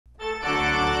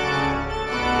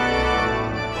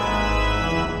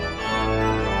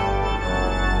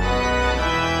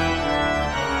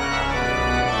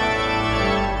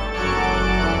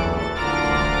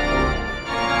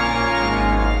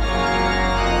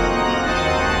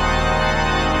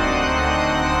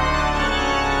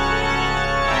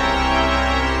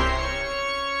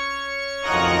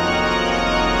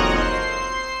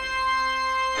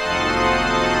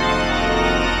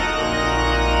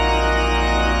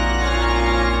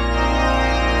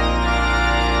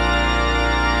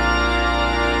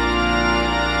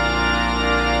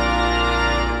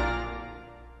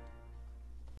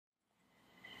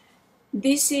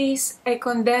This is a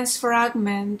condensed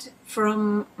fragment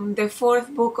from the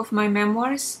fourth book of my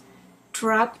memoirs,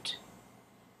 Trapped.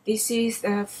 This is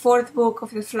the fourth book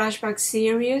of the flashback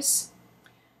series.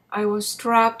 I was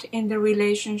trapped in the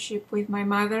relationship with my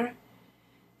mother,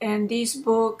 and this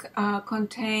book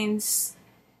contains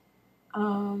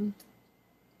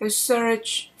the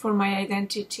search for my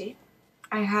identity.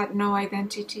 I had no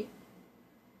identity.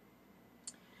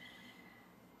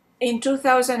 In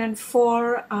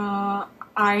 2004,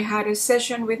 I had a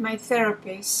session with my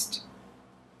therapist,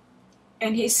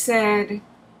 and he said,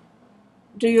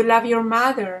 "Do you love your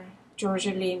mother,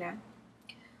 Georgelina?"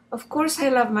 "Of course I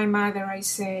love my mother," I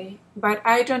say, "but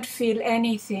I don't feel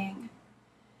anything.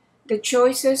 The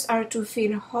choices are to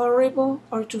feel horrible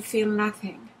or to feel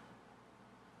nothing."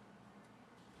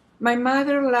 My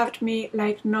mother loved me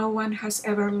like no one has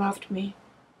ever loved me.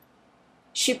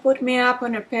 She put me up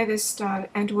on a pedestal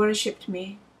and worshipped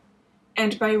me,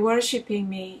 and by worshipping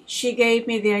me, she gave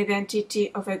me the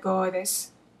identity of a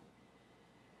goddess.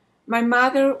 My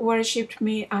mother worshipped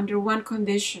me under one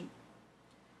condition.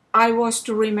 I was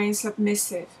to remain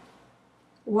submissive.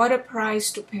 What a price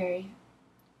to pay.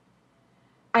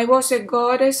 I was a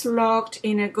goddess locked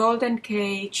in a golden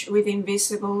cage with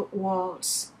invisible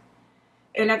walls,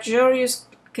 a luxurious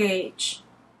cage,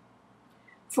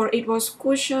 for it was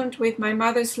cushioned with my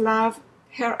mother's love,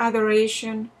 her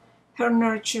adoration, her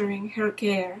nurturing, her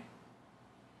care.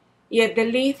 Yet the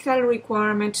lethal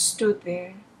requirement stood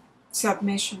there: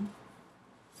 submission.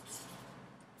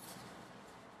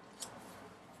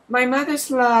 My mother's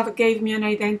love gave me an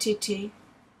identity.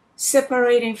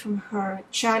 Separating from her,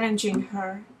 challenging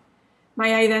her,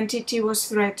 my identity was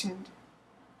threatened.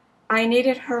 I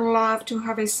needed her love to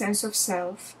have a sense of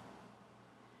self.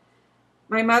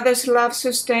 My mother's love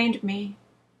sustained me.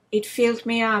 It filled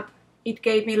me up. It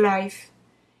gave me life.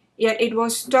 Yet it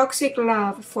was toxic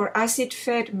love, for as it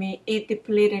fed me, it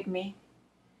depleted me.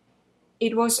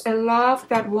 It was a love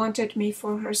that wanted me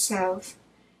for herself,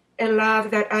 a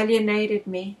love that alienated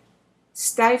me,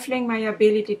 stifling my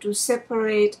ability to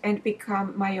separate and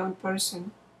become my own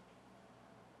person.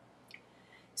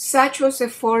 Such was the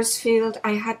force field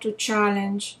I had to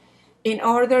challenge in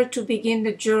order to begin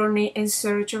the journey in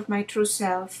search of my true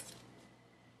self,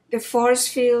 the force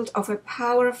field of a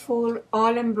powerful,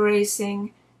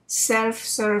 all-embracing,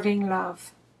 self-serving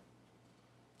love.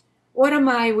 What am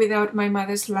I without my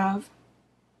mother's love?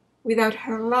 Without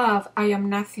her love, I am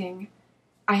nothing.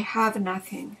 I have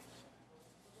nothing.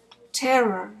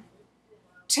 Terror.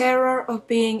 Terror of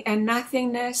being a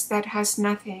nothingness that has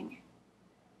nothing.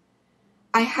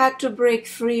 I had to break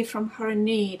free from her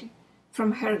need,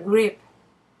 from her grip.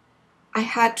 I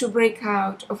had to break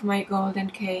out of my golden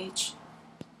cage.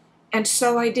 And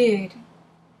so I did.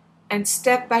 And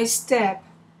step by step,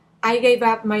 I gave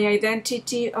up my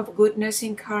identity of goodness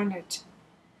incarnate.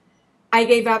 I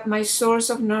gave up my source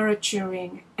of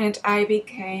nurturing, and I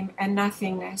became a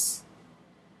nothingness.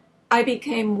 I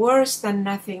became worse than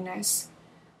nothingness,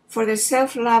 for the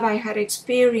self-love I had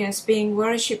experienced being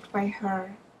worshipped by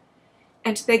her,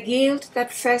 and the guilt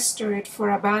that festered for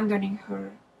abandoning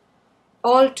her,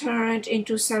 all turned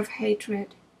into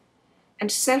self-hatred,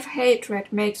 and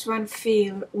self-hatred makes one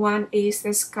feel one is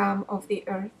the scum of the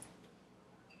earth.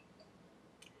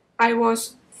 I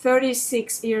was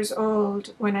 36 years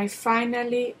old when I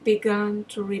finally began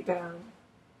to rebel.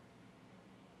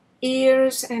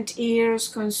 Years and years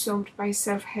consumed by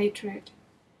self-hatred,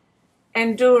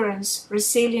 endurance,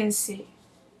 resiliency,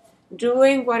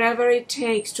 doing whatever it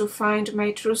takes to find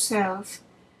my true self,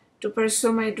 to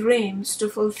pursue my dreams, to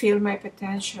fulfill my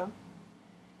potential.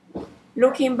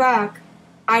 Looking back,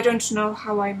 I don't know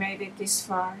how I made it this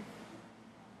far.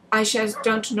 I just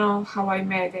don't know how I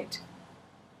made it.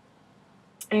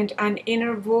 And an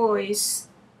inner voice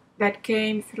that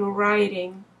came through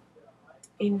writing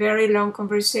in very long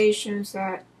conversations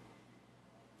that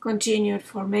continued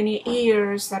for many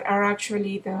years, that are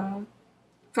actually the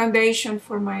foundation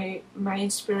for my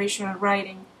inspirational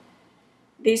writing.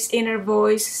 This inner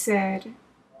voice said,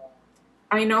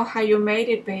 "I know how you made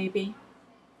it, baby.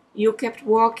 You kept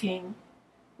walking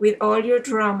with all your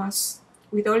dramas,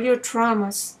 with all your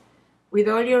traumas, with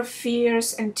all your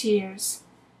fears and tears,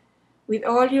 with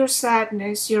all your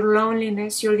sadness, your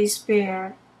loneliness, your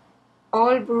despair,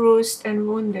 all bruised and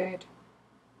wounded.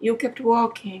 You kept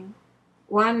walking,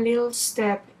 one little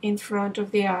step in front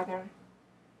of the other,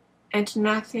 and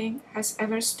nothing has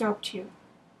ever stopped you.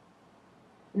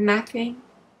 Nothing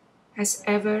has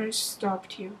ever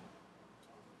stopped you."